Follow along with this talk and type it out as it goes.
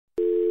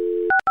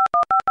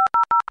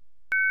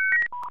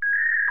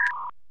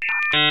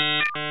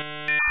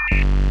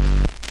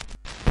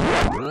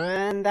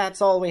And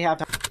that's all we have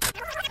time.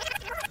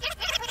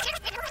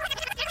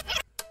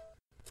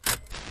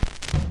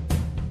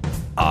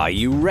 Are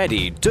you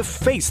ready to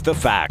face the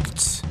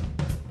facts?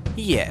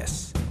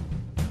 Yes.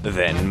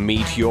 Then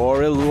meet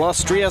your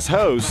illustrious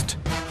host,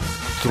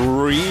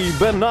 3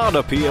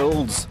 banana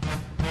peels.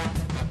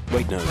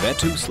 Wait, no, they're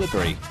too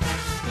slippery.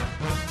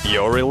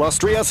 Your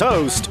illustrious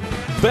host,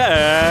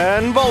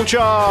 Ben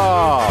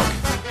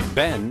Volchok!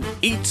 Ben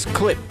eats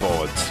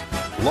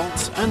clipboards.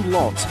 Lots and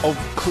lots of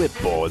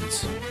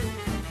clipboards.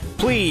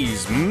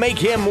 Please make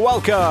him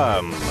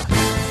welcome!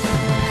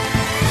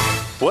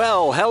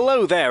 Well,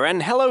 hello there,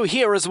 and hello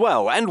here as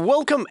well, and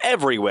welcome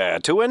everywhere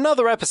to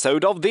another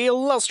episode of the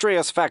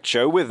Illustrious Fact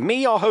Show with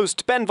me, your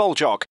host, Ben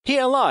Volchok,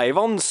 here live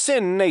on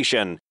Sin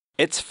Nation.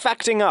 It's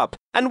facting up,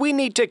 and we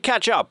need to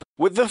catch up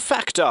with the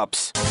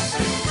fact-ups.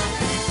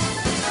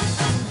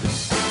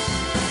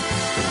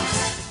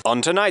 On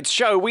tonight's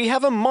show, we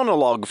have a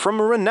monologue from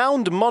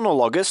renowned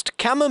monologuist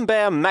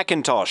Camembert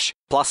Mackintosh.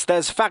 Plus,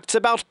 there's facts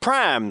about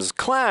prams,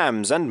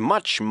 clams, and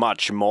much,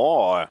 much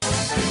more.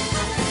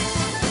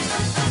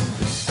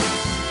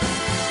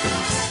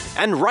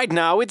 And right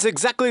now, it's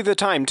exactly the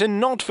time to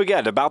not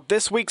forget about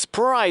this week's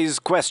prize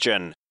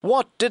question.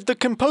 What did the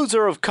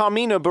composer of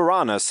Carmina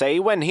Burana say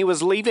when he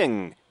was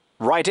leaving?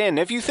 Write in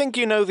if you think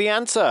you know the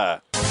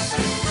answer.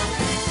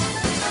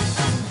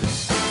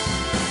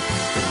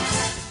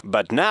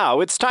 But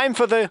now it's time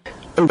for the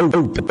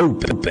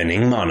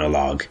opening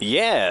monologue.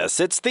 Yes,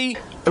 it's the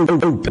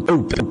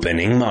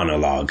opening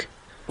monologue.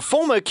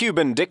 Former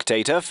Cuban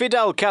dictator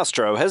Fidel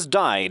Castro has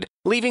died,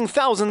 leaving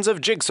thousands of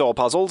jigsaw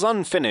puzzles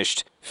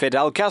unfinished.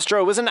 Fidel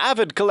Castro was an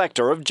avid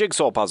collector of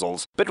jigsaw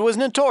puzzles, but was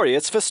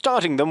notorious for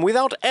starting them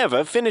without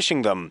ever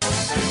finishing them.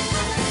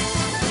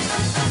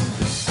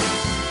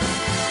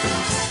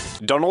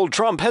 Donald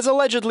Trump has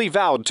allegedly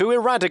vowed to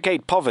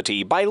eradicate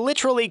poverty by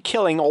literally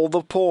killing all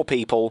the poor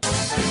people.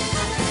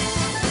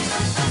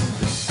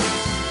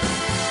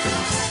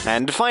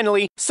 And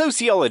finally,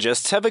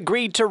 sociologists have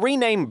agreed to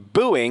rename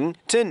booing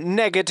to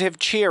negative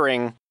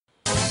cheering.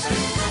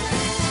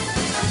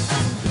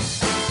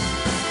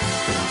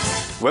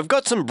 We've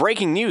got some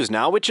breaking news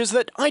now, which is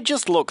that I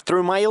just looked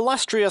through my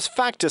illustrious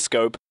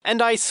factoscope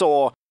and I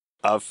saw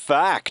a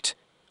fact,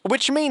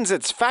 which means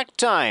it's fact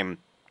time.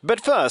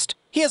 But first,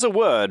 here's a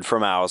word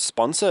from our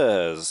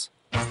sponsors.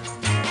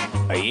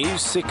 Are you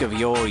sick of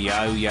your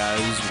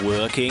yo-yos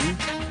working?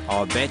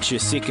 I bet you're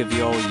sick of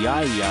your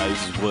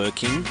yo-yos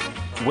working.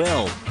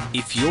 Well,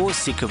 if you're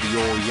sick of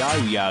your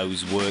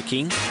yo-yos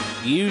working,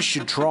 you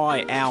should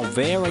try our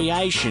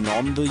variation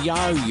on the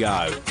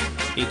yo-yo.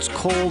 It's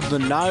called the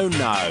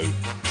no-no.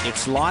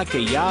 It's like a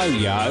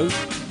yo-yo,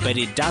 but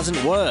it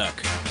doesn't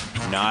work.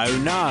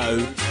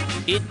 No,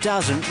 it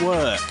doesn't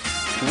work.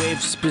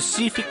 We've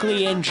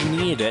specifically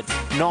engineered it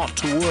not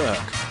to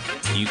work.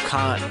 You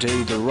can't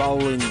do the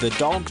rolling the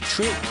dog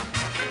trick.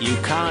 You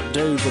can't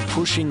do the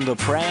pushing the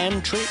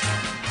pram trick.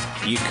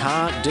 You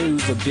can't do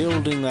the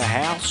building the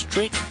house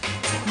trick.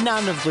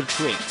 None of the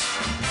tricks.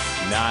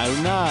 No,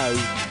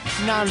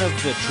 none of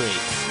the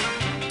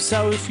tricks.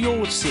 So if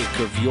you're sick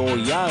of your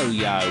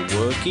yo-yo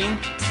working,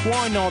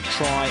 why not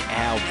try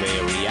our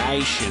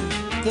variation,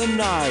 the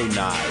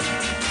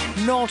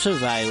no-no? Not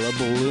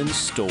available in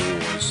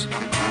stores.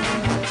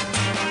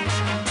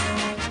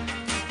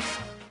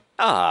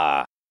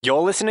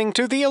 You're listening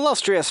to the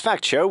Illustrious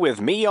Fact Show with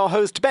me, your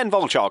host, Ben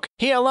Volchok,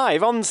 here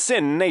live on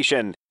Sin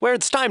Nation, where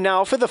it's time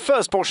now for the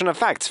first portion of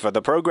facts for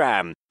the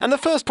program. And the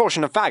first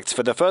portion of facts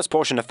for the first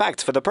portion of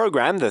facts for the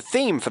program, the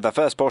theme for the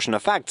first portion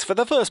of facts for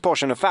the first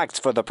portion of facts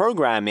for the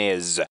program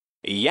is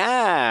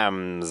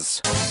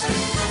yams.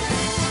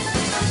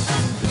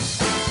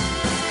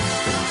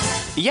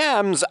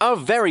 Yams are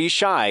very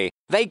shy.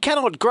 They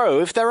cannot grow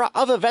if there are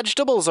other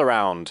vegetables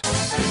around.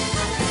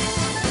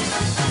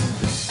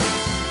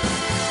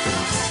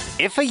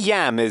 If a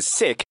yam is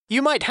sick,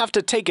 you might have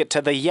to take it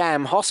to the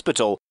yam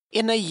hospital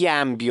in a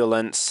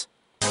yambulance.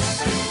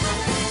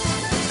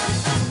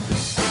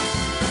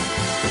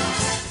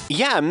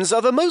 Yams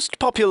are the most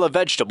popular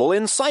vegetable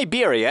in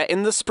Siberia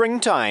in the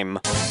springtime.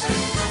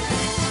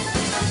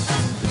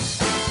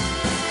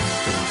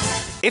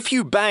 If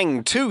you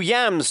bang 2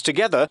 yams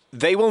together,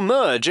 they will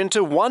merge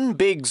into one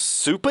big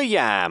super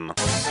yam.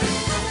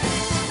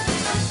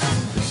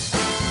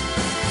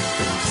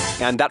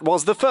 And that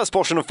was the first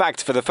portion of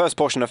facts for the first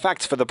portion of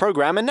facts for the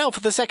program, and now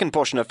for the second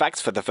portion of facts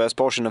for the first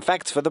portion of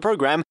facts for the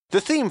program. The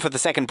theme for the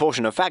second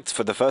portion of facts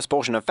for the first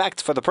portion of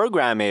facts for the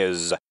program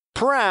is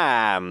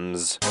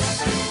prams.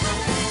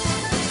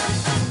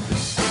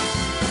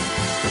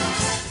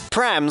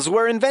 Prams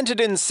were invented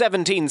in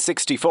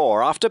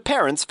 1764 after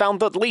parents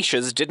found that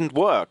leashes didn't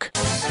work.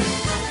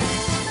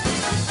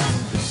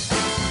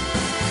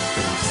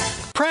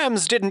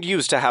 Prams didn't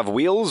used to have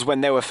wheels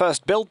when they were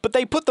first built, but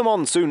they put them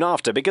on soon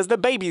after because the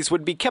babies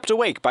would be kept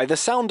awake by the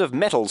sound of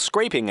metal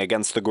scraping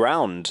against the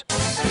ground.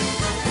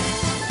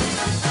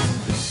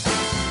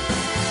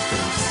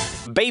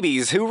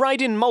 Babies who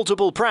ride in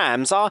multiple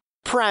prams are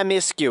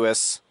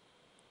promiscuous.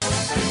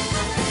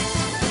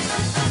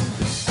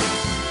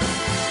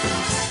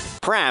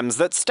 Prams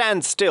that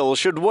stand still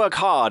should work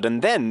hard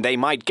and then they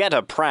might get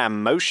a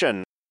pram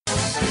motion.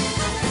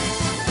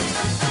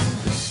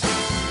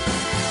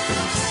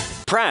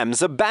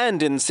 Prams are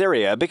banned in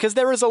Syria because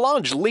there is a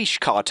large leash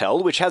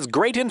cartel which has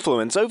great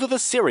influence over the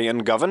Syrian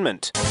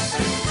government.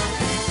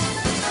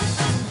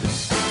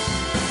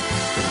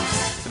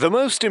 The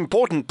most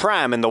important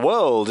pram in the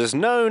world is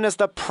known as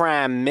the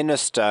Prime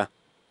Minister.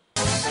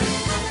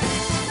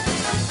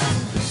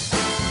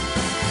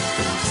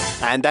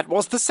 And that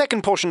was the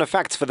second portion of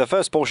facts for the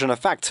first portion of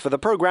facts for the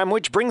program,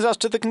 which brings us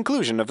to the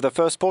conclusion of the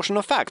first portion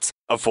of facts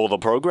for the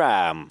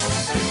program.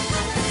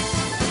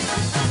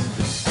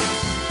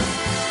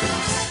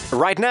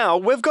 Right now,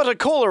 we've got a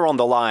caller on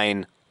the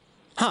line.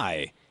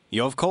 Hi,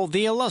 you've called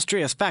the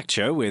Illustrious Fact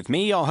Show with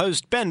me, your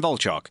host, Ben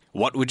Volchok.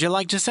 What would you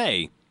like to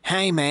say?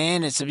 Hey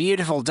man, it's a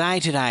beautiful day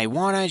today.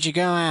 Why don't you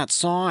go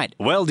outside?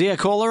 Well, dear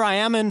caller, I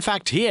am in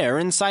fact here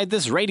inside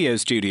this radio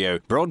studio,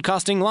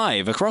 broadcasting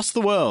live across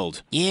the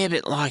world. Yeah,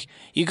 but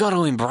you got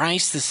to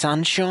embrace the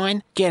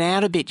sunshine. Get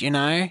out a bit, you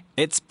know.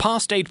 It's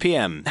past 8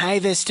 p.m. Hey,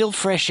 there's still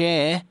fresh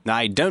air.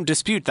 I don't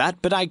dispute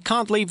that, but I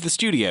can't leave the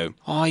studio.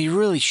 Oh, you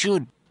really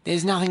should.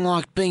 There's nothing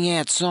like being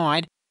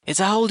outside.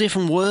 It's a whole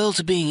different world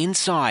to being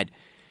inside.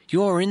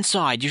 You're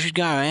inside, you should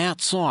go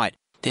outside.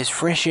 There's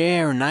fresh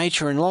air and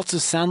nature and lots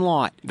of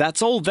sunlight.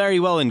 That's all very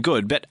well and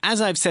good, but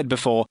as I've said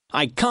before,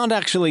 I can't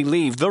actually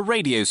leave the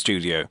radio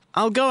studio.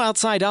 I'll go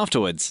outside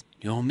afterwards.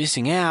 You're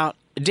missing out.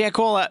 Dear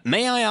caller,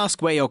 may I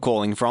ask where you're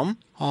calling from?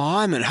 Oh,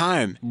 I'm at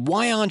home.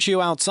 Why aren't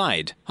you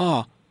outside?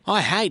 Oh,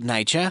 I hate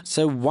nature.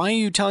 So why are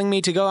you telling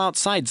me to go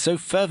outside so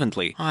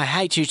fervently? I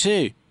hate you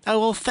too. Oh,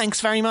 well, thanks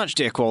very much,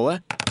 dear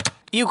caller.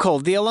 You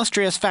called the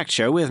Illustrious Fact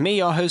Show with me,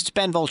 your host,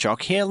 Ben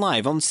Volchok, here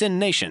live on Sin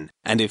Nation.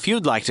 And if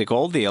you'd like to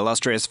call the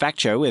Illustrious Fact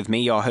Show with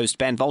me, your host,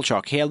 Ben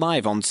Volchok, here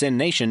live on Sin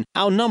Nation,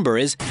 our number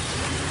is...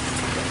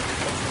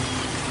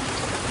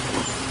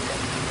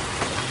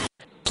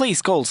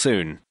 Please call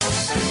soon.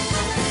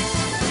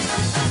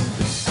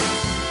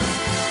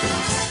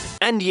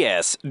 And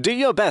yes, do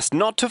your best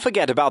not to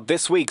forget about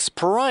this week's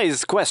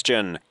prize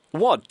question.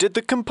 What did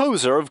the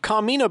composer of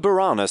Carmina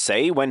Burana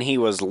say when he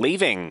was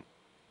leaving?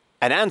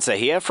 An answer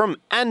here from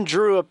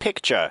Andrew a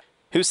Picture,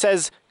 who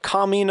says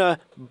Carmina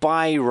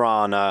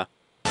Burana.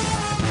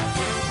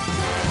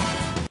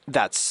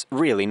 That's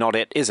really not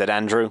it, is it,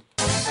 Andrew?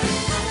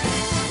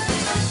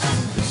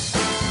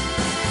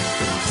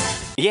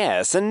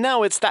 Yes, and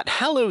now it's that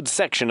hallowed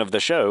section of the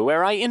show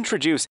where I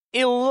introduce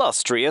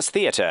Illustrious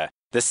Theatre,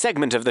 the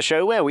segment of the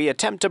show where we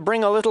attempt to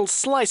bring a little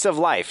slice of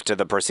life to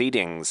the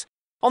proceedings.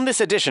 On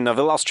this edition of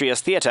Illustrious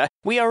Theatre,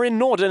 we are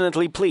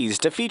inordinately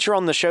pleased to feature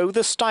on the show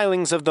the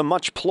stylings of the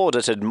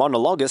much-plauditeed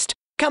monologuist,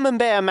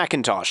 Camembert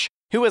Mackintosh,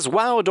 who has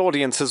wowed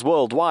audiences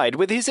worldwide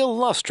with his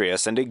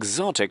illustrious and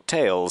exotic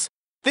tales.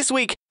 This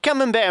week,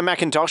 Camembert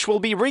Mackintosh will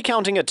be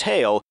recounting a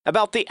tale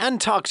about the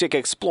Antarctic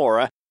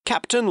explorer,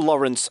 Captain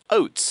Lawrence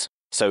Oates.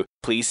 So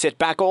please sit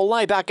back or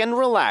lie back and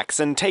relax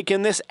and take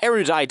in this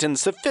erudite and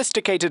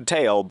sophisticated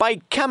tale by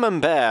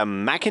Camembert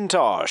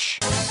Mackintosh.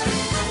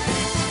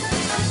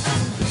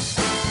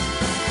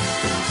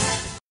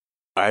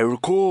 I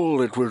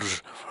recall it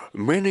was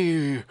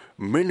many,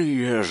 many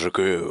years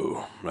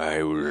ago.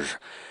 I was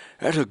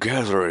at a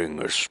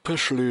gathering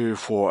especially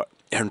for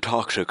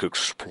Antarctic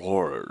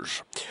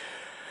explorers.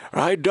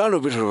 I'd done a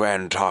bit of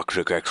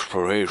Antarctic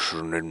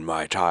exploration in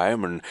my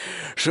time, and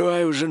so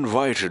I was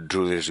invited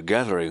to this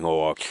gathering,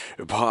 or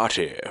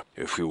party,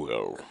 if you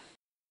will.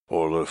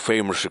 All the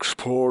famous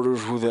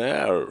explorers were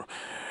there.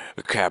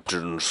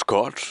 Captain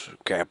Scott,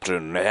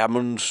 Captain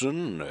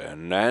Amundsen,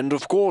 and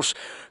of course,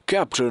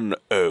 Captain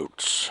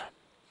Oates.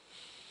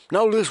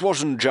 Now, this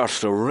wasn't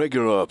just a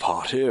regular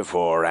party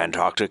for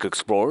Antarctic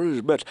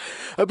explorers, but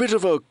a bit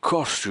of a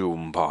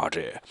costume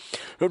party,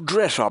 a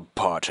dress-up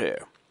party.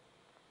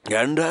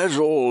 And as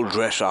all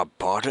dress-up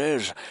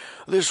parties,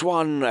 this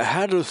one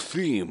had a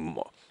theme.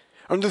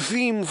 And the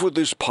theme for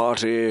this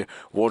party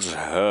was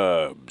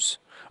herbs.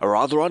 A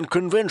rather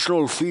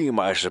unconventional theme,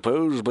 I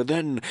suppose, but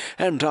then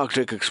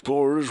Antarctic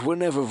explorers were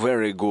never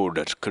very good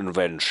at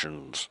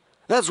conventions.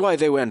 That's why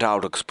they went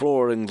out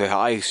exploring the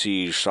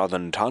icy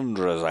southern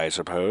tundras, I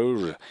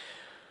suppose.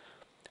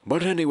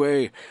 But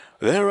anyway,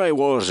 there I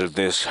was at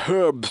this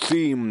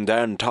herb-themed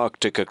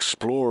Antarctic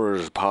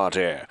explorers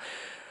party.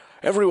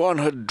 Everyone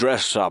had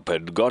dressed up,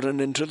 had gotten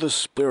into the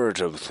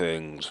spirit of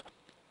things.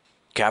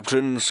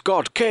 Captain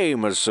Scott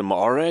came as some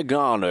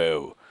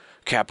oregano,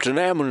 Captain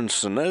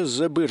Amundsen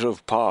as a bit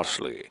of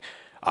parsley.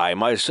 I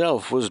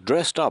myself was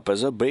dressed up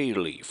as a bay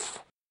leaf.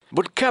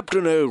 But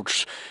Captain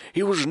Oates,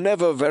 he was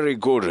never very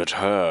good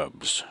at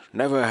herbs,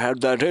 never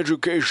had that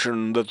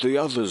education that the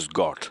others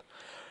got.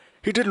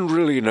 He didn't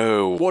really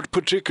know what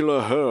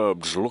particular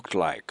herbs looked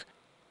like.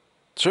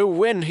 So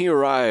when he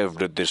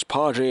arrived at this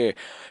party,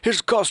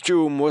 his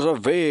costume was a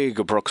vague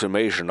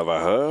approximation of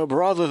a herb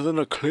rather than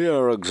a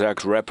clear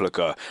exact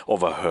replica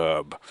of a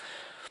herb.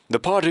 The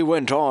party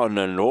went on,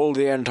 and all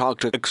the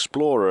Antarctic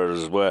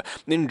explorers were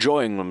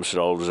enjoying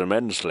themselves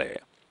immensely.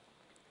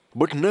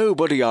 But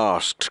nobody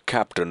asked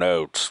Captain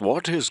Oates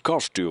what his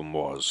costume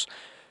was.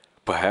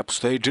 Perhaps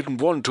they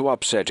didn't want to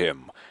upset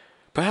him.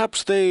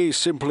 Perhaps they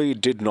simply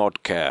did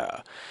not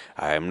care.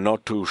 I am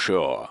not too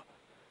sure.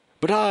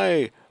 But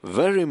I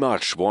very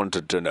much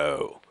wanted to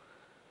know.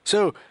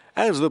 So,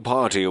 as the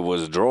party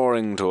was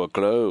drawing to a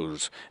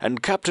close,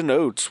 and Captain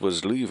Oates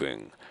was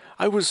leaving,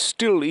 I was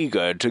still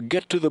eager to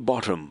get to the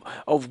bottom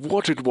of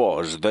what it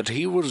was that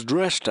he was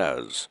dressed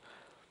as.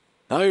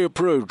 I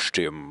approached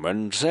him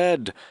and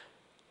said,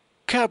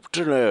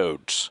 "Captain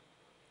Oates,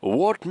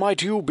 what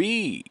might you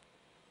be?"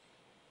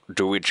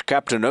 To which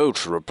Captain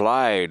Oates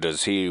replied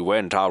as he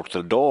went out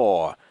the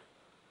door,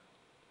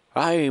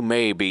 "I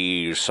may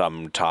be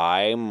some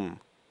time."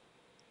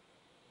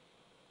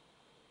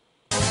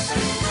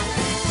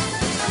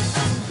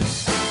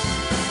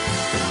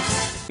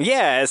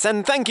 Yes,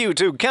 and thank you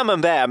to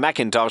Camembert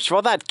Mackintosh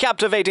for that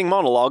captivating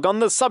monologue on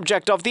the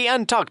subject of the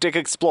Antarctic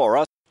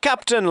explorer,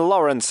 Captain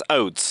Lawrence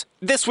Oates.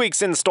 This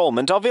week's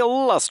installment of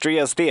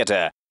Illustrious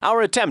Theatre,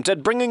 our attempt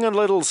at bringing a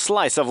little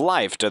slice of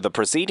life to the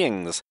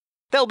proceedings.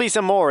 There'll be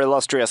some more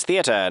Illustrious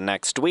Theatre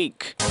next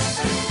week.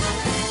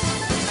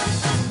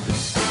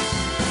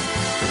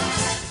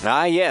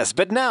 Ah yes,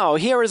 but now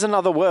here is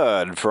another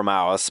word from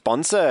our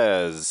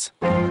sponsors.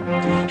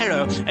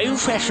 Hello, are you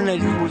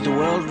fascinated with the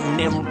world of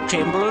Neville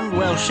Chamberlain?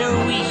 Well, so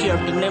are we here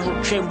at the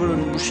Neville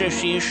Chamberlain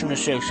Association.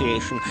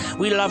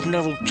 We love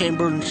Neville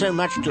Chamberlain so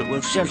much that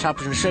we've set up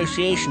an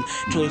association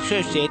to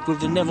associate with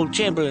the Neville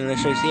Chamberlain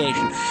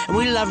Association. And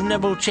we love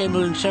Neville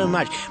Chamberlain so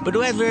much, but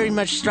we're very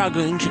much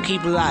struggling to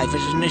keep alive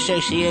as an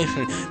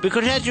association,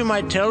 because as you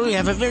might tell, we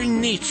have a very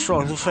neat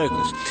sort of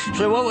focus.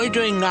 So what we're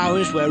doing now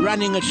is we're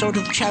running a sort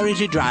of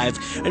charity drive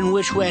in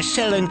which we're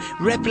selling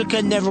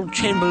replica Neville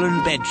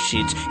Chamberlain bed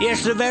sheets.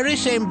 Yes, the very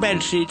same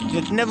bed sheets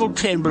that Neville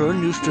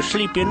Chamberlain used to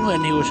sleep in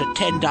when he was at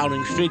 10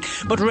 Downing Street,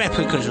 but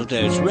replicas of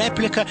those.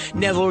 Replica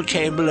Neville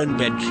Chamberlain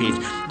bed sheets.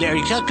 They're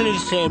exactly the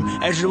same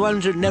as the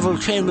ones that Neville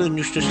Chamberlain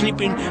used to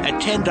sleep in at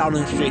 10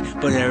 Downing Street,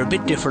 but they're a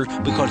bit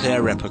different because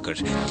they're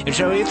replicas. And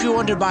so if you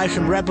want to buy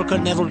some replica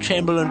Neville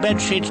Chamberlain bed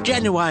sheets,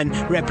 genuine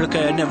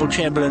replica Neville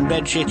Chamberlain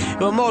bed sheets,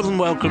 you're more than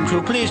welcome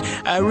to. Please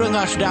ring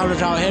us down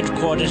at our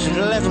headquarters at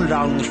 11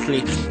 Downing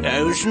Street.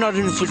 It's not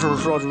an official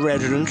sort of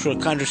residence, so I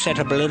kind of set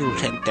up a little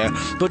tent there.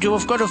 But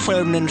you've got a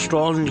phone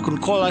installed, and you can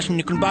call us and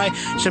you can buy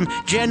some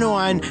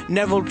genuine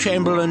Neville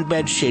Chamberlain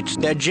bed sheets.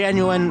 They're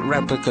genuine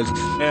replicas.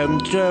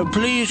 So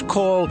please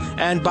call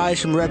and buy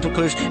some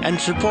replicas and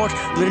support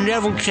the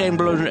Neville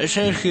Chamberlain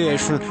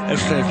Association.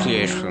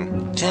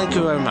 Thank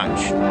you very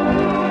much.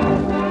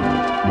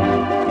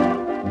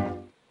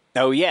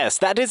 Oh yes,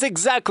 that is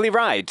exactly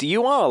right.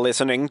 You are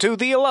listening to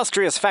the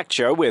Illustrious Fact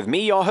Show with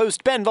me, your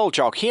host Ben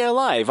Volchok, here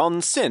live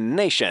on Sin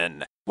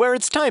Nation, where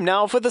it's time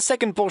now for the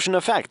second portion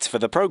of facts for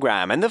the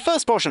program, and the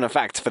first portion of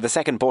facts for the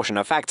second portion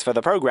of facts for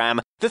the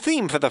program. The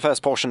theme for the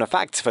first portion of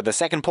facts for the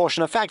second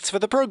portion of facts for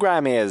the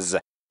program is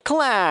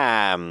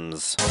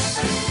clams.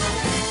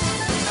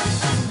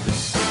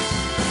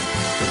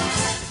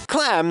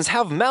 Clams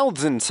have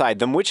mouths inside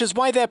them, which is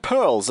why their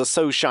pearls are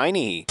so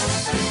shiny.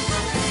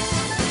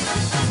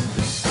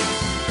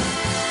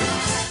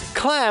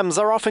 Clams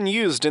are often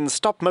used in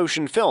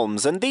stop-motion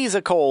films, and these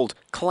are called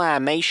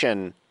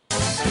clamation.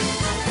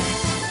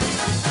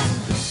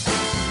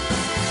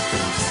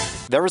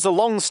 There is a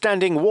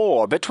long-standing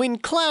war between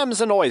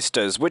clams and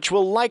oysters, which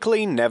will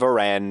likely never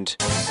end.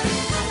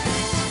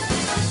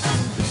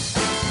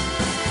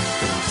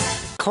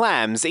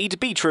 Clams eat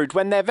beetroot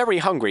when they're very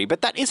hungry, but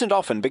that isn't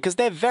often because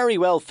they're very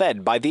well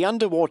fed by the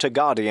underwater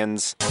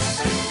guardians.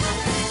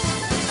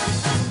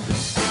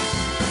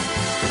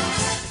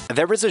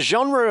 There is a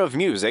genre of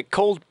music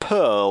called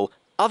pearl,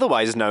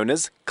 otherwise known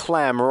as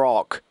clam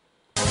rock.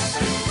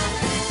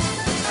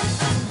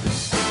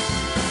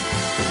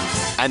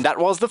 And that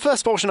was the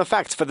first portion of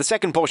facts for the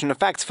second portion of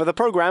facts for the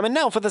program, and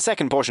now for the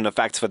second portion of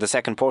facts for the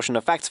second portion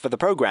of facts for the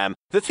program.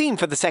 The theme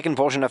for the second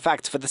portion of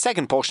facts for the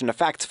second portion of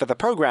facts for the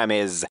program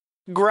is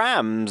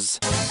grams.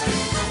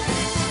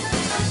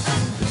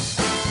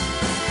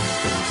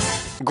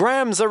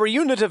 Grams are a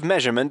unit of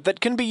measurement that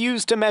can be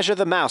used to measure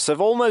the mass of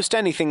almost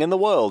anything in the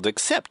world,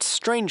 except,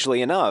 strangely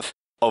enough,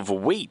 of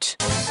wheat.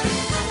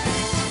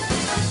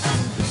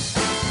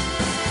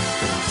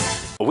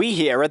 We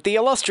here at the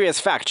Illustrious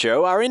Fact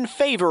Show are in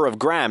favor of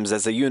grams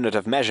as a unit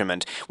of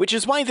measurement, which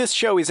is why this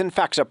show is in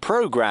fact a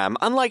program,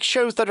 unlike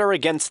shows that are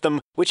against them,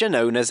 which are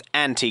known as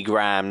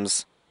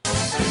anti-grams.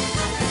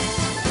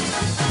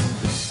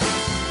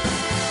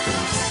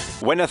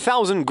 When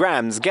 1,000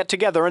 grams get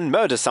together and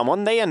murder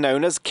someone, they are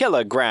known as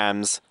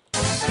kilograms.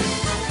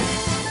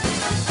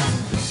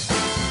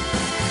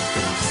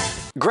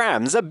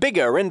 Grams are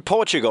bigger in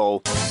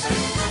Portugal.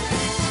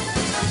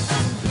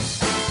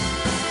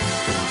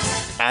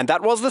 And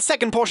that was the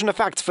second portion of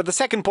facts for the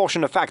second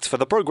portion of facts for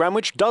the program,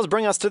 which does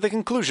bring us to the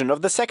conclusion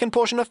of the second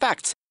portion of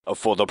facts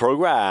for the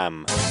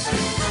program.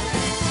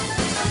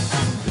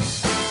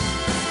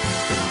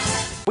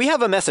 We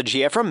have a message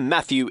here from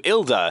Matthew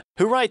Ilder,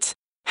 who writes,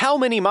 "How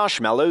many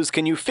marshmallows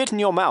can you fit in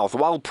your mouth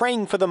while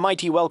praying for the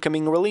mighty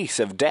welcoming release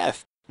of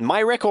death?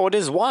 My record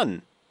is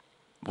 1.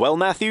 Well,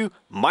 Matthew,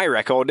 my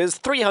record is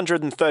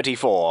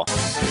 334.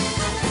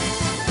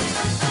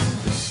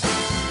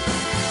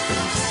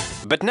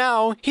 But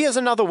now, here's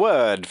another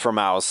word from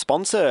our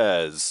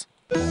sponsors.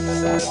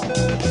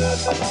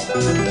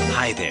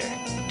 Hi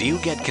there. Do you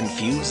get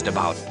confused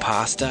about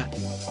pasta?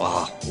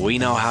 Well, we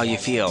know how you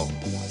feel.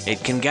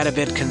 It can get a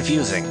bit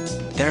confusing.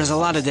 There's a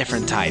lot of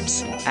different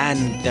types,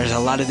 and there's a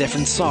lot of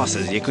different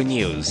sauces you can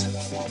use.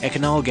 It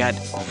can all get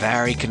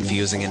very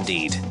confusing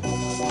indeed.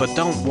 But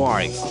don't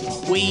worry,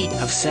 we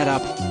have set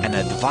up an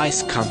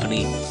advice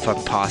company for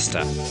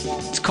pasta.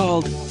 It's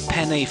called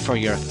Penny for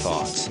Your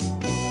Thoughts.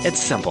 It's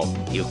simple.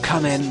 You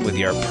come in with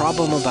your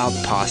problem about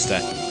pasta,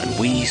 and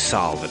we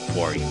solve it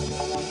for you.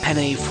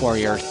 Penny for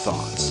Your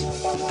Thoughts.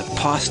 The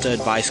pasta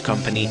advice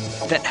company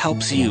that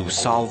helps you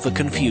solve the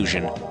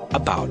confusion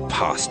about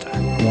pasta.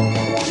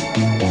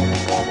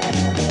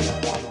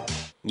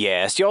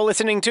 Yes, you're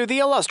listening to the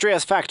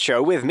Illustrious Fact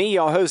Show with me,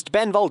 your host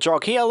Ben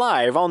Volchok, here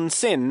live on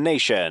Sin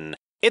Nation.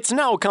 It's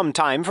now come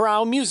time for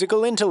our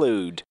musical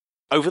interlude.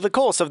 Over the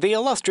course of the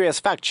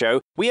Illustrious Fact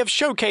Show, we have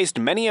showcased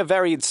many a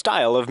varied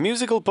style of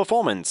musical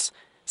performance.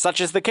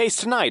 Such is the case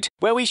tonight,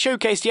 where we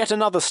showcased yet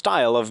another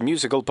style of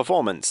musical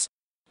performance.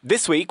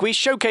 This week, we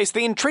showcased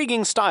the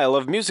intriguing style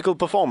of musical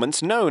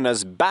performance known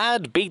as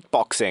bad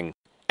beatboxing.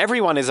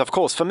 Everyone is of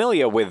course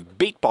familiar with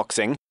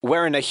beatboxing,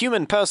 wherein a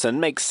human person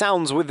makes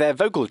sounds with their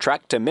vocal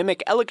tract to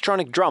mimic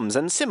electronic drums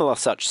and similar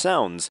such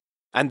sounds.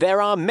 And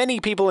there are many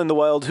people in the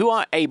world who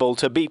are able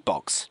to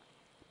beatbox.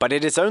 But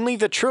it is only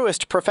the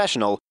truest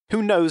professional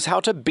who knows how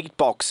to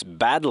beatbox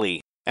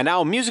badly. And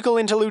our musical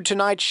interlude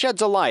tonight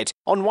sheds a light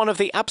on one of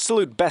the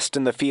absolute best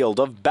in the field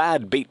of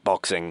bad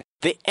beatboxing,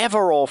 the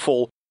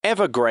ever-awful,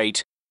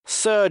 ever-great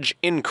Surge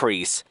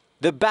Increase,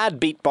 the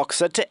bad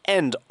beatboxer to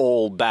end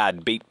all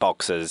bad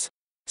beatboxers.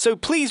 So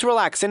please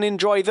relax and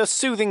enjoy the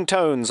soothing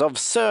tones of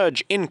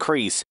Surge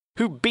Increase,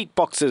 who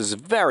beatboxes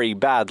very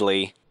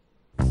badly.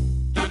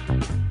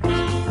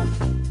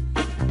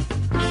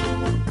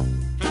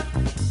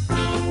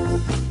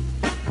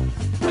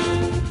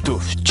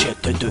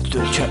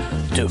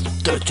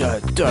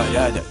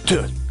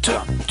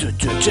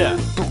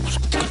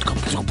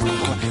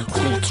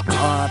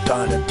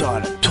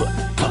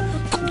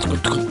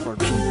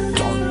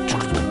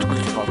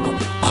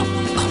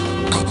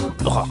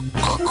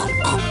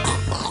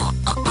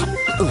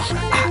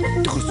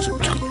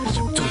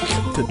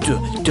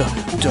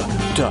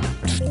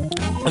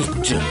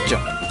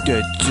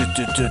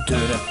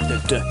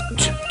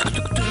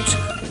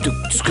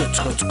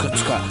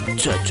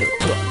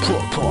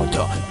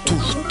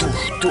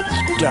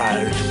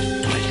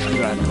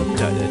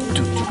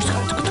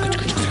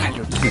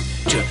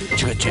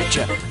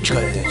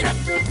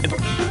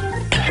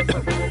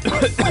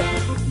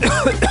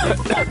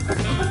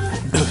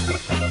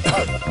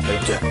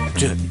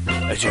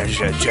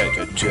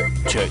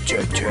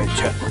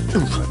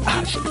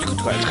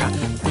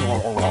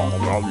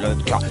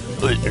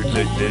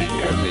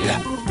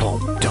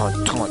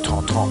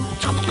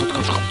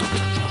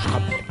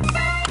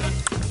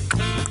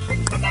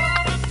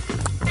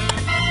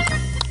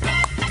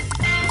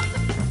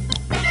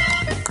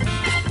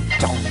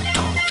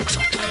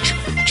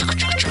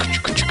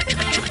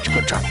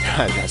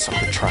 That's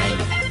like a train.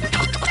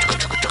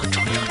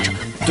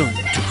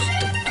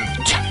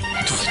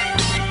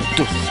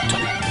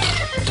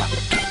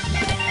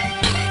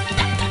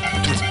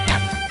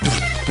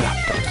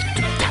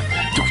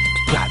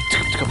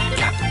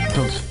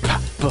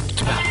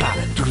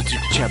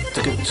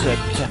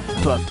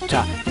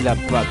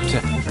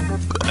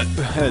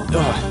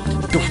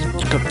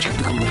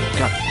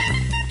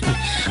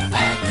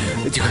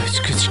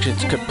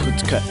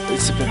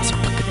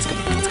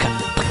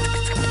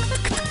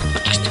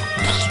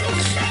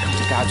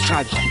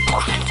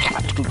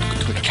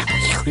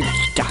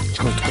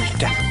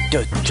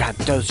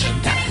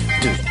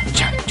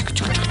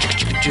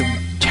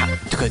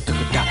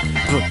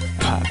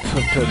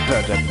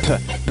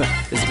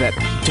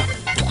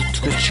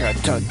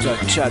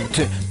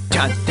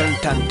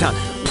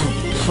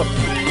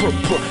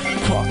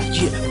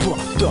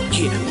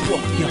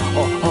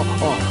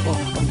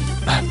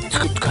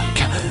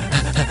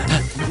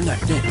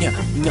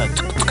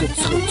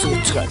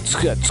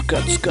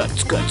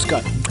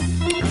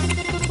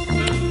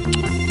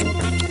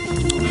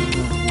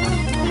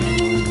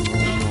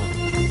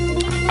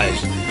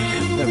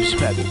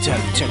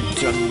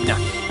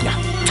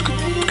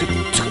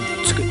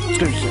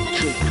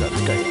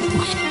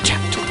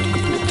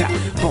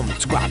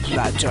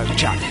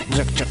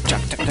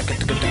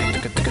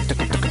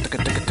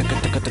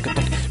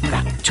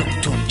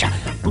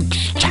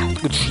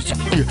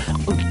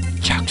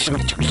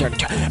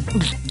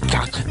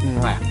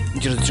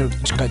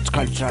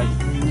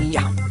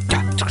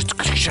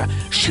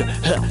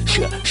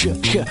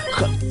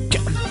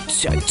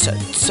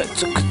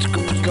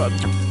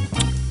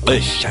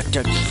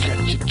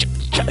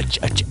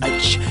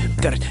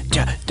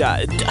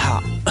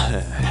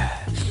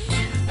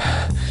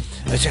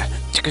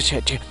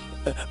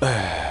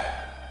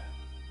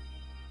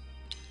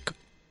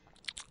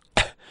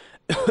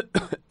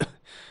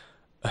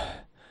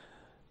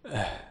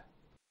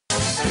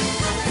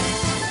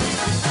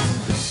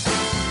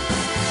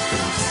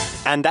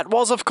 And that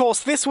was, of course,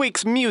 this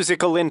week's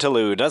musical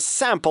interlude, a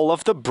sample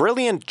of the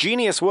brilliant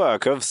genius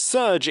work of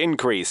Surge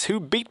Increase,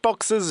 who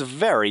beatboxes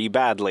very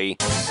badly.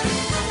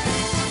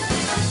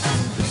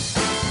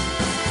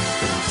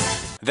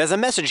 There's a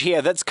message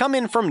here that's come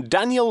in from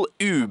Daniel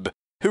Oob,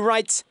 who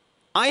writes,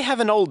 I have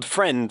an old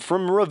friend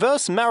from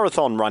reverse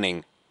marathon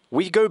running.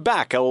 We go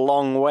back a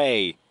long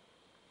way.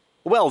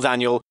 Well,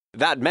 Daniel,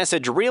 that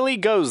message really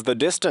goes the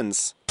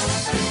distance.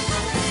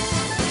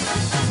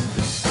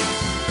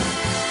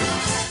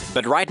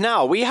 But right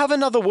now, we have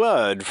another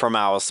word from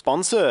our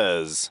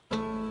sponsors.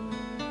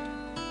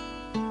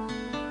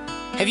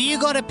 Have you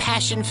got a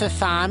passion for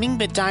farming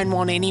but don't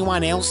want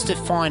anyone else to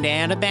find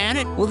out about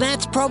it? Well,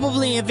 that's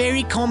probably a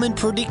very common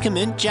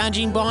predicament,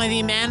 judging by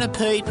the amount of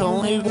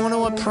people who want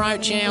to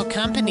approach our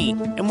company.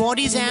 And what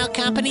is our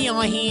company,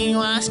 I hear you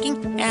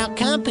asking? Our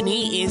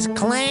company is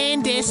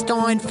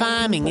Clandestine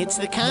Farming. It's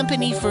the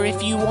company for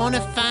if you want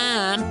to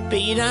farm, but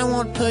you don't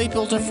want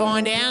people to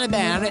find out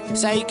about it,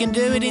 so you can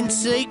do it in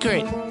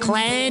secret.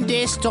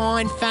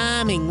 Clandestine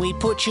Farming. We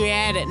put you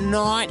out at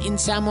night in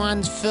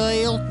someone's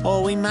field,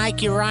 or we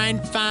make your own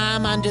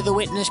farm under the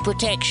Witness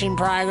Protection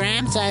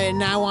Program so that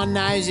no one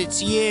knows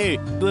it's you.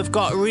 We've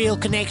got real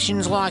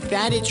connections like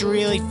that. It's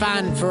really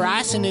fun for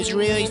us and it's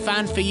really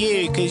fun for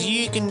you because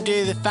you can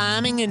do the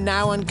farming and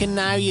no one can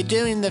know you're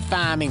doing the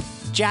farming,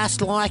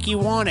 just like you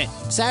want it.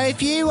 So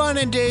if you want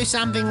to do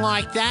something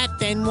like that,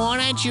 then why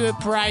don't you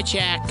approach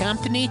our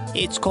company?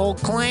 It's called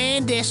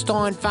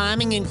Clandestine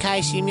Farming, in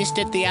case you missed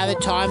it the other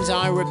times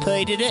I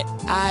repeated it.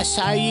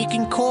 So you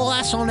can call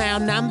us on our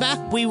number.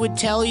 We would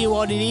tell you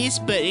what it is,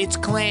 but it's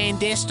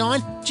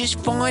clandestine. Just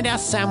find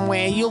us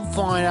somewhere. You'll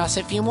find us.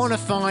 If you want to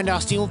find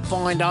us, you'll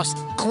find us.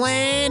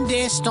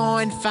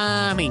 Clandestine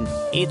Farming.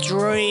 It's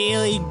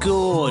really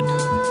good.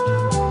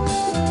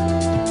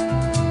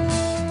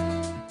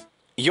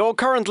 You're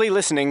currently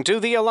listening to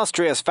the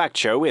Illustrious Fact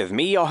Show with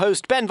me, your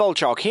host, Ben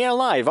Volchok, here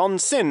live on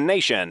Sin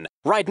Nation.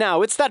 Right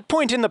now, it's that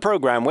point in the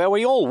program where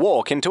we all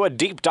walk into a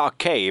deep, dark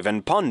cave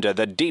and ponder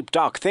the deep,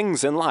 dark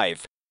things in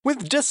life,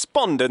 with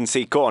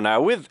Despondency Corner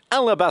with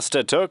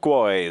Alabaster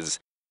Turquoise.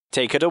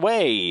 Take it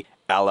away,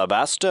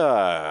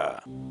 Alabaster.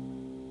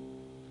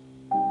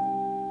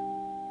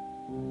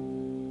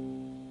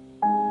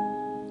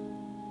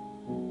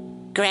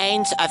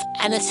 Grains of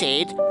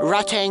aniseed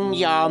rotting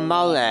your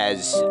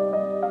molars.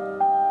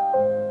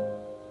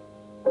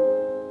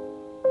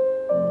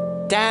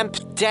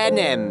 Damp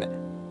denim.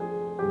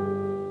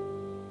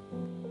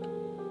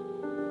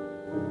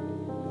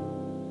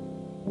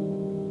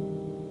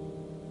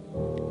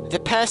 The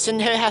person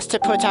who has to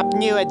put up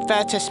new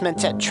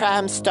advertisements at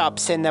tram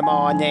stops in the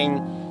morning.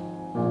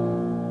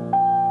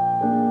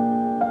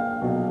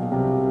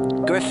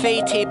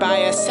 Graffiti by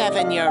a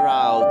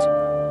 7-year-old.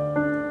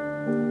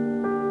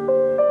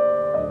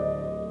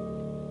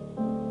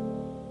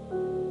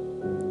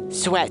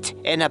 Sweat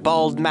in a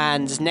bald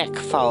man's neck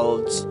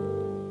folds.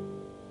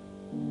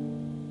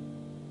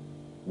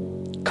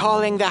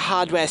 Calling the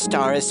hardware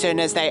store as soon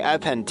as they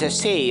open to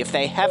see if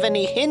they have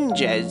any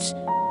hinges.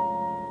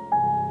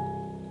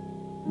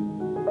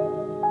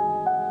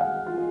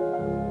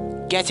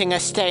 Getting a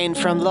stain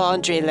from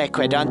laundry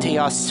liquid onto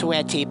your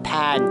sweaty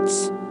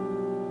pants.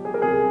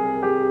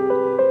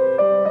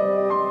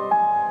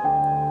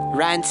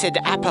 Rancid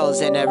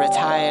apples in a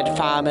retired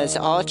farmer's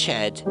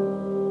orchard.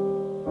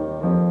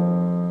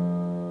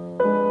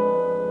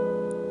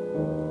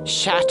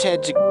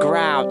 Shattered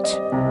grout.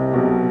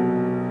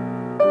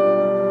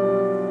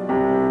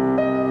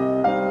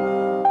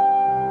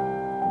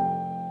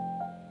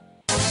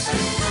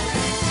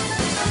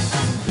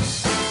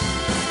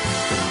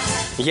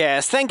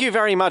 Yes, thank you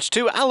very much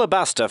to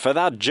Alabaster for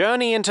that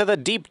journey into the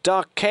deep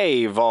dark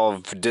cave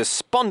of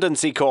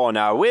Despondency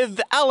Corner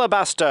with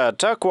Alabaster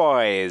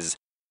Turquoise.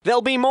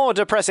 There'll be more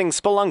depressing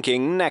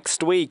spelunking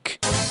next week.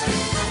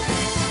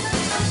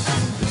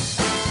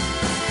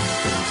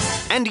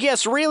 And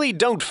yes, really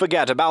don't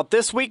forget about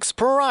this week's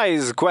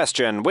prize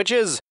question, which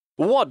is,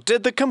 what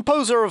did the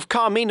composer of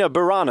Carmina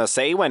Burana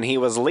say when he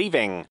was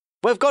leaving?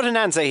 We've got an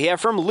answer here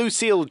from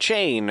Lucille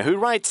Chain, who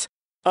writes,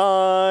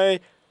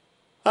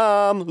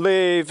 I'm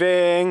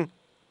leaving.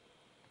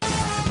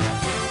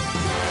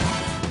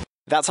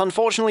 That's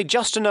unfortunately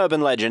just an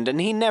urban legend,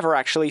 and he never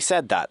actually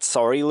said that.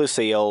 Sorry,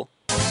 Lucille.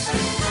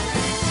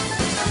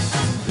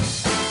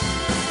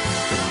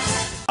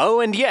 Oh,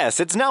 and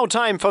yes, it's now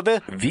time for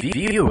the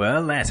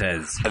Viewer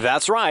Letters.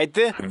 That's right,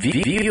 the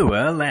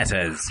Viewer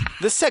Letters.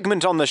 The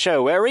segment on the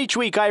show where each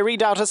week I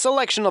read out a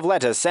selection of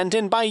letters sent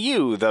in by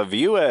you, the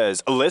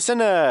viewers,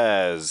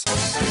 listeners.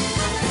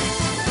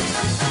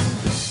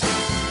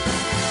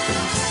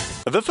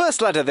 The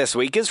first letter this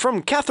week is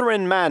from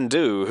Catherine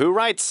Mandu, who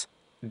writes,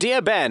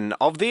 Dear Ben,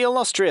 of the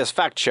Illustrious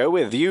Fact Show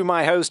with you,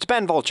 my host,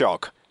 Ben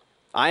Volchok.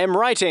 I am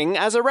writing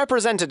as a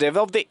representative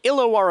of the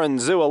Illawarra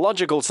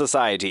Zoological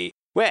Society,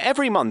 where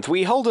every month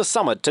we hold a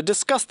summit to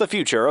discuss the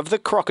future of the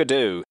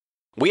crocodile.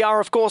 We are,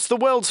 of course, the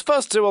world's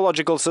first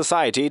zoological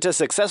society to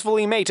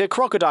successfully mate a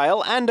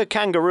crocodile and a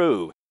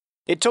kangaroo.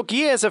 It took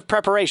years of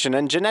preparation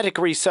and genetic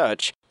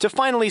research to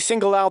finally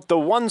single out the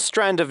one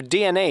strand of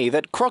DNA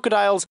that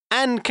crocodiles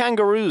and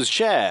kangaroos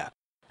share.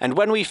 And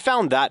when we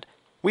found that,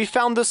 we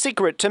found the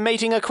secret to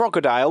mating a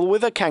crocodile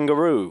with a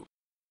kangaroo.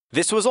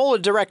 This was all a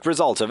direct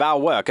result of our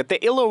work at the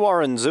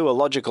Illawarra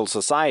Zoological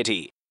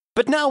Society.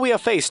 But now we are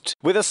faced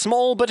with a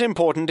small but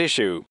important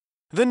issue: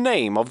 the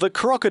name of the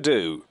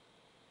crocodile.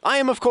 I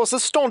am of course a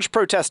staunch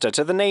protester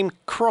to the name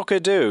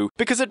crocodile,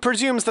 because it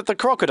presumes that the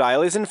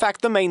crocodile is in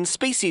fact the main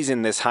species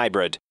in this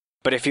hybrid.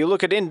 But if you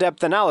look at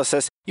in-depth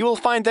analysis, you will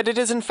find that it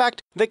is in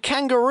fact the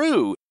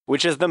kangaroo,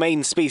 which is the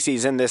main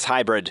species in this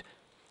hybrid.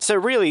 So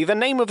really, the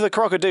name of the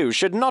crocodile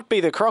should not be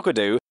the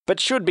crocodile, but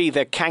should be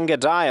the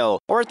kangadile,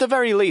 or at the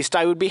very least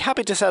I would be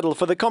happy to settle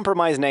for the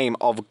compromise name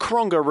of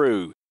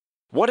krongaroo.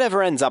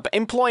 Whatever ends up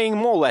employing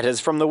more letters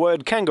from the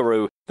word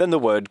kangaroo than the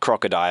word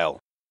crocodile.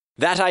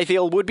 That, I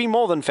feel, would be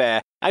more than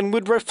fair, and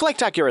would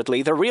reflect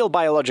accurately the real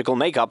biological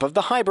makeup of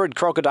the hybrid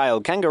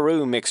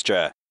crocodile-kangaroo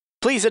mixture.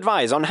 Please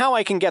advise on how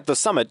I can get the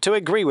summit to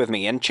agree with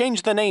me and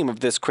change the name of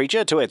this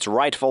creature to its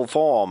rightful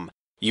form.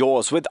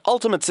 Yours with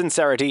ultimate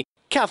sincerity,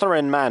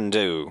 Catherine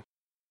Mandu.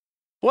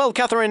 Well,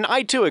 Catherine,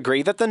 I too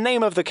agree that the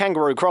name of the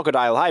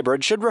kangaroo-crocodile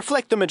hybrid should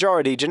reflect the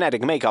majority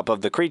genetic makeup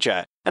of the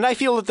creature, and I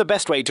feel that the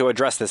best way to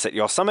address this at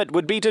your summit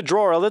would be to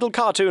draw a little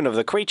cartoon of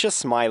the creature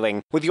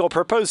smiling, with your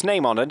proposed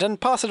name on it,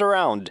 and pass it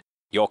around.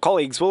 Your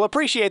colleagues will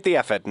appreciate the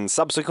effort and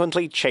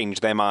subsequently change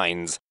their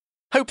minds.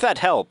 Hope that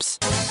helps.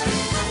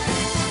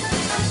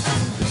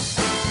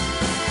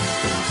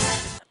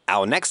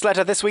 Our next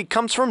letter this week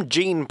comes from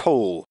Jean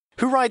Poole,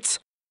 who writes,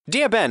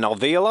 Dear Ben of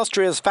the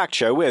Illustrious Fact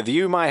Show, with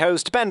you, my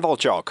host, Ben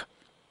Volchok.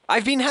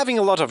 I've been having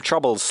a lot of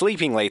trouble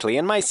sleeping lately,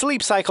 and my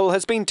sleep cycle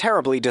has been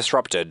terribly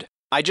disrupted.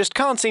 I just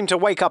can't seem to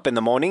wake up in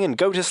the morning and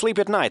go to sleep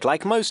at night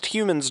like most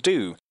humans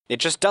do.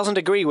 It just doesn't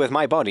agree with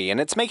my body, and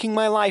it's making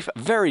my life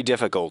very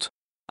difficult.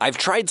 I've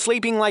tried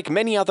sleeping like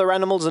many other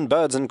animals and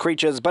birds and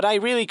creatures, but I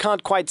really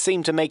can't quite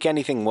seem to make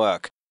anything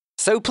work.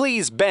 So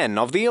please, Ben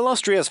of the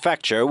Illustrious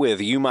Fact Show,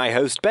 with you, my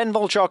host, Ben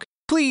Volchok,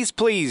 please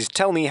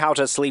tell me how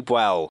to sleep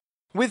well.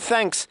 With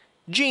thanks,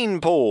 Jean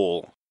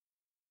Poole.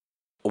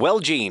 Well,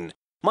 Jean,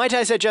 might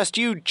I suggest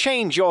you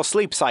change your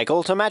sleep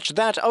cycle to match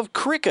that of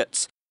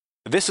crickets?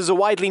 This is a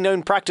widely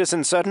known practice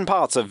in certain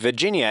parts of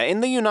Virginia in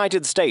the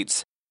United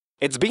States.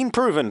 It's been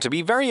proven to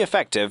be very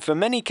effective for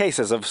many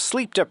cases of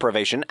sleep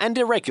deprivation and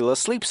irregular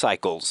sleep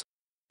cycles.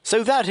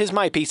 So that is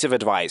my piece of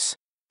advice.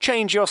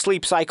 Change your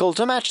sleep cycle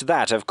to match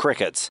that of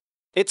crickets.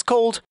 It's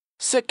called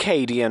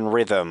circadian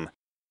rhythm.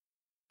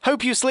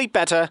 Hope you sleep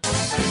better.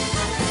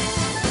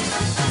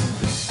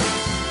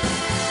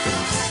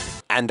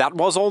 And that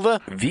was all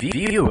the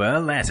viewer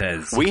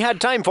letters we had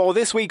time for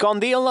this week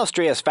on the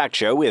Illustrious Fact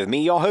Show with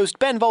me, your host,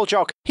 Ben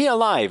Volchok, here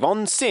live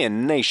on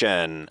Sin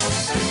Nation.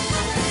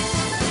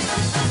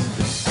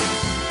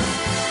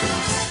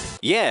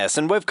 Yes,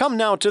 and we've come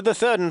now to the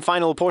third and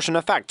final portion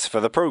of facts for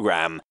the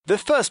program. The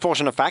first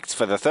portion of facts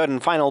for the third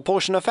and final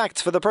portion of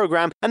facts for the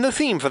program, and the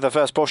theme for the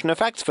first portion of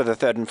facts for the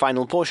third and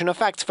final portion of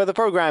facts for the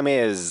program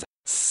is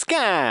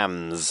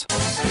scams.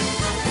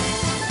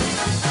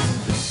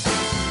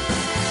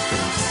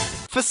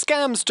 For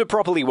scams to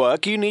properly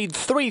work, you need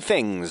three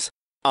things: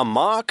 a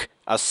mark,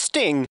 a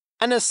sting,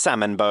 and a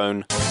salmon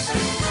bone.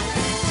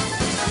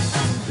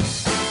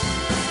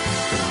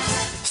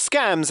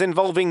 Scams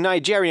involving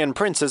Nigerian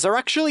princes are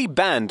actually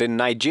banned in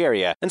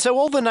Nigeria, and so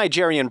all the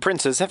Nigerian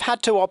princes have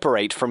had to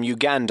operate from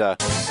Uganda.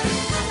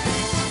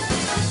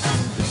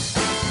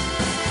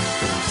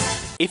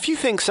 If you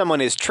think someone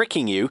is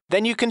tricking you,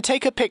 then you can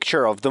take a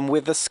picture of them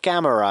with a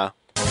scamera.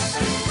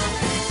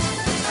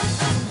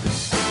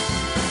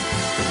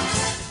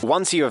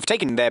 Once you have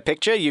taken their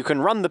picture, you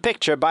can run the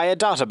picture by a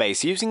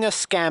database using a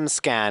scam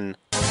scan.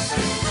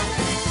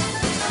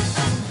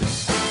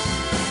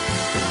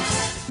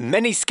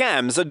 Many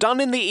scams are done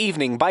in the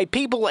evening by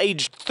people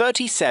aged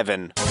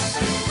 37.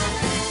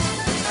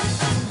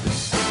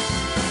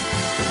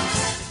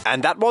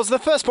 And that was the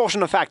first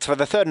portion of facts for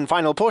the third and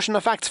final portion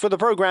of facts for the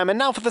program, and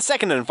now for the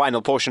second and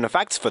final portion of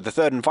facts for the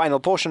third and final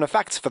portion of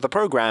facts for the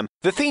program.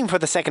 The theme for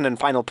the second and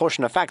final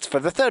portion of facts for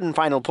the third and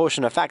final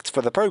portion of facts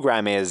for the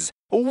program is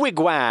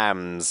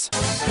wigwams.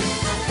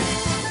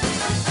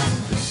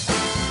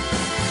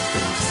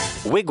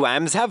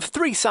 Wigwams have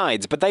three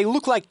sides, but they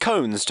look like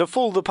cones to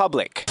fool the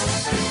public.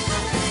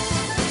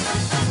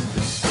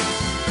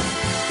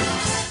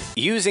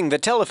 Using the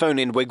telephone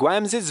in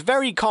wigwams is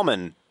very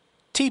common.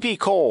 TP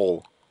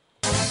call.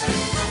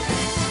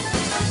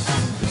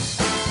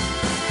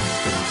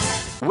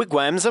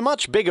 Wigwams are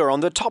much bigger on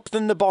the top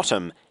than the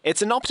bottom.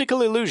 It's an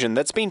optical illusion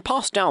that's been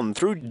passed down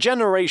through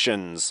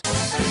generations.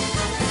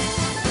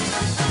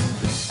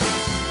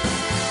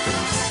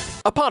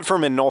 Apart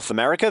from in North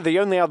America, the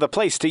only other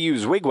place to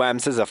use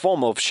wigwams as a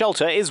form of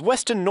shelter is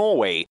Western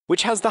Norway,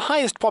 which has the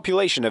highest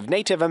population of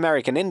Native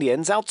American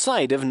Indians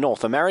outside of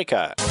North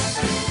America.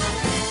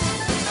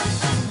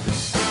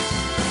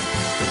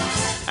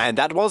 And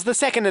that was the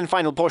second and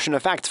final portion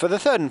of facts for the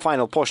third and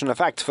final portion of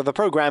facts for the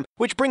program,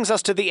 which brings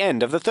us to the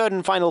end of the third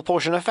and final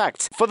portion of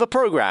facts for the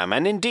program,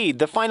 and indeed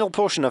the final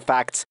portion of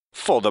facts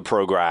for the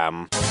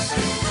program.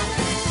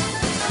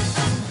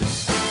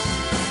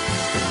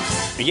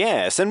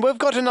 Yes, and we've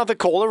got another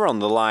caller on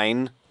the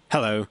line.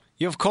 Hello.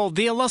 You've called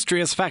the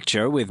Illustrious Fact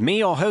Show with me,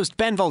 your host,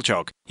 Ben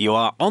Volchok. You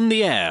are on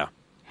the air.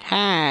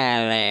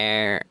 Hi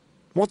there.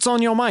 What's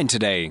on your mind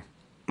today?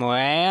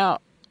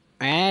 Well,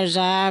 as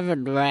I've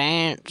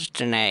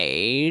advanced in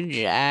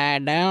age, I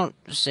don't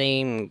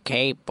seem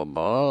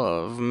capable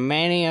of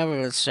many of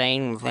the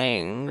same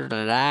things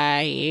that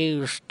I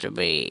used to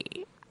be.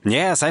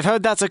 Yes, I've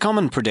heard that's a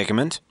common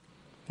predicament.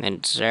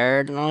 It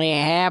certainly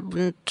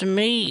happened to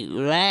me,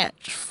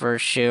 that's for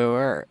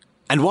sure.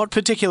 And what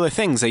particular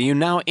things are you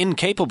now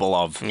incapable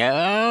of?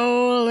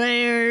 Oh,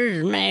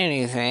 there's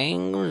many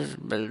things,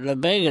 but the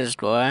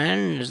biggest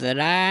one is that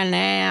I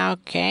now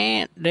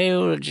can't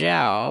do the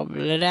job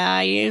that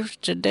I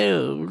used to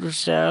do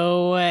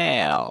so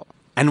well.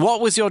 And what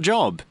was your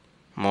job?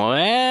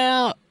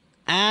 Well,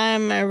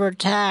 I'm a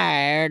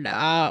retired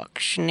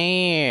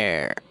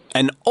auctioneer.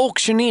 An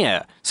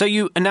auctioneer. So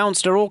you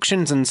announced at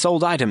auctions and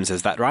sold items,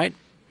 is that right?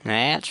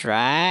 That's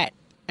right,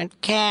 at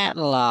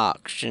cattle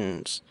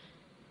auctions.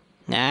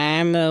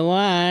 I'm the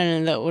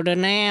one that would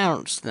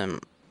announce them.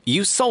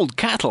 You sold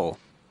cattle?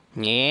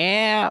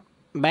 Yeah,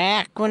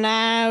 back when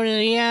I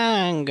was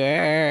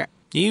younger.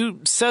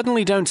 You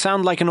certainly don't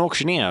sound like an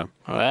auctioneer.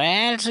 Well,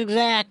 that's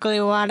exactly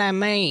what I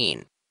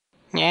mean.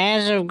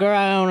 As I've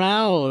grown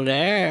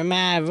older,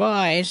 my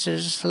voice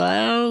has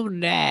slowed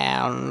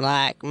down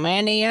like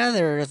many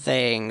other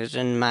things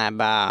in my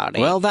body.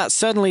 Well, that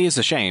certainly is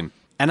a shame.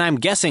 And I'm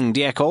guessing,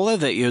 dear caller,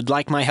 that you'd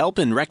like my help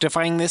in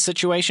rectifying this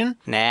situation?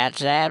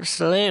 That's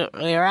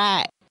absolutely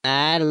right.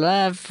 I'd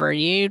love for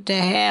you to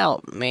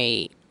help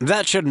me.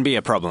 That shouldn't be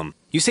a problem.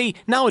 You see,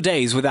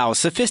 nowadays, with our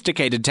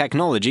sophisticated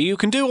technology, you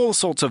can do all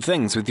sorts of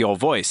things with your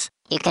voice.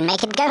 You can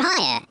make it go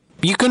higher.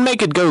 You can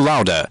make it go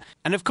louder.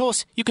 And of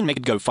course, you can make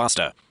it go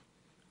faster.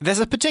 There's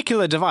a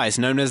particular device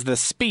known as the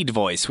speed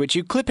voice, which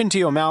you clip into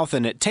your mouth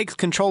and it takes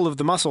control of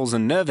the muscles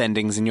and nerve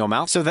endings in your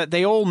mouth so that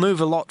they all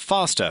move a lot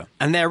faster.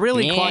 And they're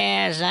really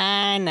Yes,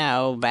 I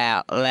know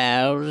about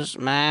those.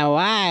 My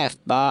wife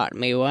bought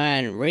me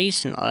one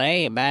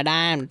recently, but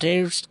I'm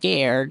too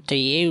scared to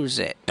use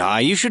it.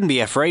 You shouldn't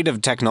be afraid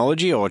of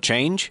technology or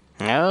change.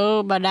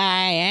 Oh, but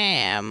I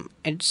am.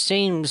 It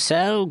seems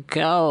so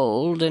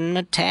cold and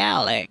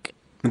metallic.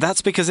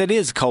 That's because it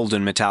is cold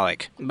and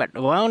metallic. But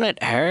won't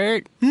it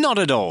hurt? Not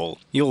at all.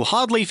 You'll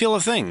hardly feel a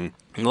thing.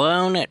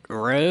 Won't it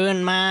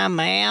ruin my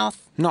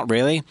mouth? Not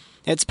really.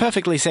 It's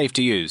perfectly safe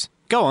to use.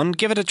 Go on,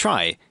 give it a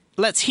try.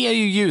 Let's hear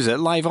you use it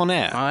live on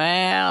air.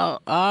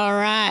 Well, all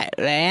right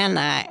then.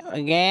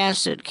 I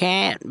guess it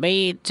can't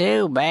be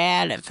too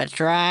bad if I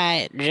try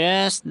it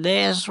just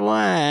this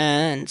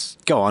once.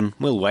 Go on,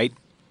 we'll wait.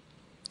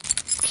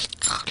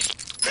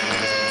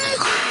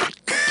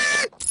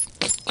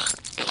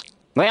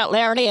 Well,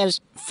 there it is.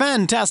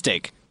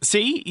 Fantastic.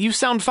 See, you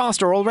sound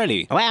faster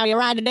already. Well, you're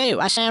right to do.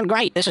 I sound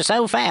great. This is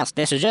so fast.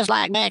 This is just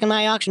like back in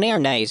my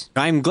auctioneering days.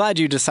 I'm glad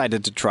you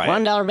decided to try it.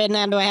 $1 bid,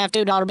 now do I have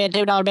 $2 bid,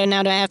 $2 bid,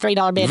 now do I have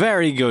 $3 bid.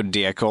 Very good,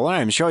 dear caller.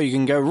 I'm sure you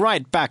can go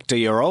right back to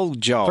your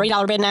old job.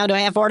 $3 bid, now do I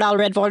have $4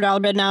 bid,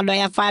 $4 bid, now do I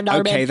have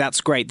 $5 bid. Okay, that's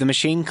great. The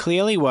machine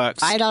clearly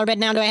works. $5 bid,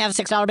 now do I have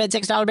 $6 bid,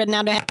 $6 bid,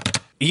 now do I have...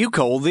 You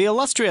call the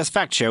Illustrious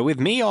Fact Show with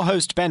me, your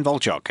host, Ben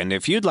Volchok. And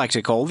if you'd like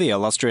to call the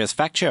Illustrious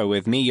Fact Show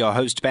with me, your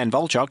host, Ben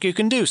Volchok, you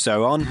can do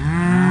so on...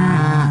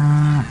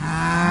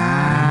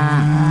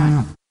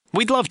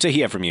 We'd love to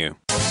hear from you.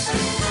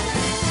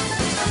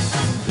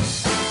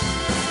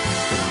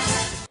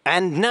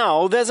 And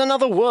now there's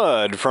another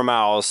word from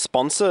our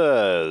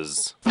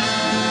sponsors.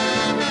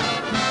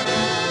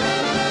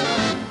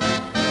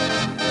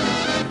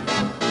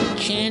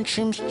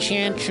 Tantrums,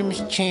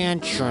 tantrums,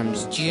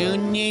 tantrums. Do you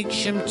need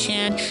some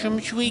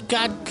tantrums? We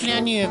got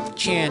plenty of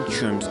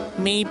tantrums.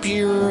 Maybe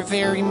you're a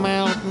very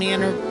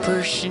mild-mannered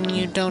person.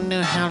 You don't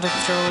know how to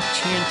throw a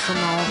tantrum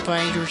all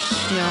by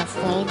yourself.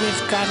 Well,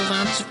 we've got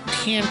lots of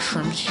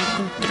tantrums you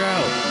can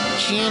throw.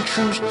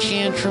 Tantrums,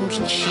 tantrums,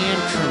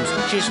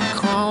 tantrums. Just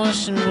call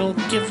us and we'll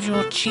give you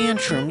a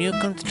tantrum you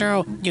can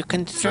throw. You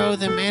can throw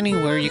them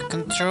anywhere. You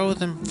can throw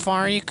them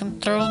far. You can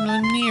throw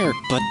them near.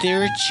 But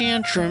they're a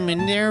tantrum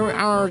and there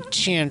are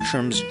tantrums.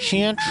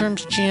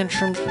 Tantrums,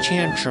 tantrums,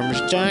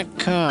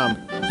 tantrums.com.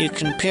 You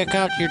can pick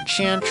out your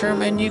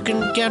tantrum and you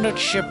can get it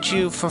shipped to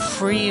you for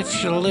free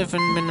if you live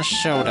in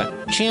Minnesota.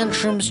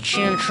 Tantrums,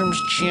 tantrums,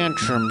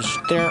 tantrums.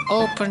 They're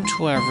open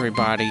to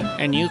everybody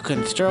and you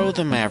can throw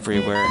them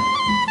everywhere.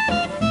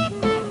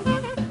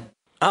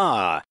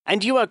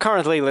 And you are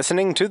currently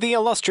listening to the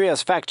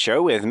Illustrious Fact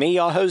Show with me,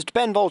 your host,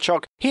 Ben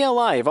Volchok, here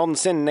live on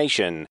Sin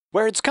Nation,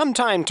 where it's come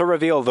time to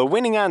reveal the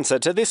winning answer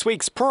to this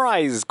week's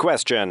prize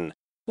question.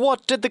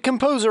 What did the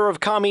composer of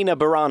Carmina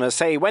Burana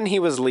say when he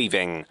was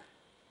leaving?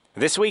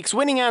 This week's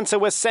winning answer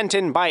was sent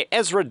in by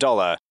Ezra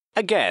Dollar,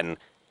 again,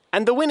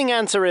 and the winning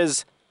answer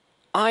is,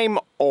 I'm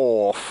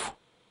off.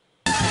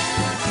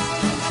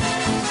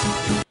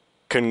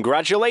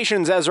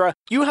 Congratulations, Ezra.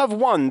 You have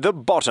won the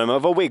bottom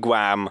of a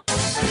wigwam.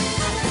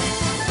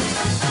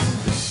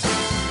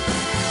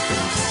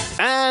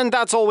 And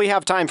that's all we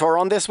have time for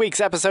on this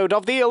week's episode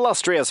of the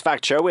Illustrious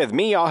Fact Show with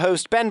me, your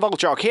host, Ben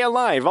Volchok, here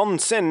live on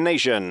Sin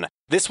Nation.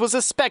 This was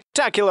a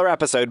spectacular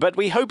episode, but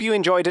we hope you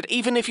enjoyed it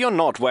even if you're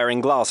not wearing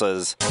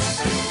glasses.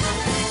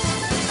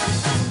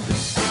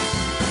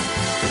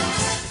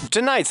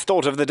 Tonight's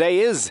thought of the day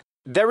is,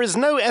 there is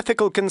no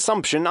ethical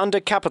consumption under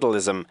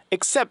capitalism,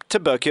 except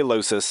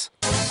tuberculosis.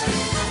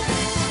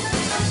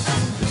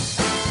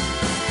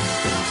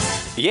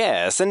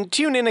 Yes, and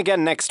tune in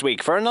again next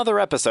week for another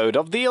episode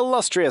of the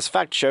Illustrious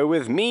Fact Show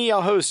with me,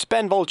 your host,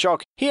 Ben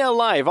Volchok, here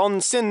live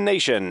on Sin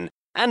Nation.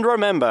 And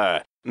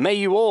remember, may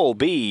you all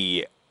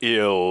be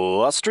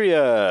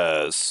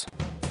illustrious.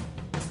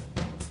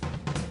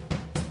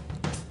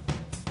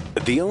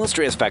 The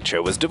Illustrious Fact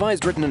Show was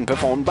devised, written, and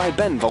performed by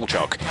Ben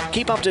Volchok.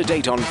 Keep up to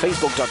date on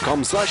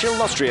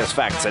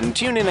facebook.com/illustriousfacts and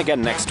tune in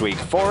again next week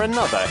for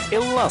another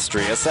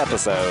illustrious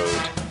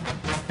episode.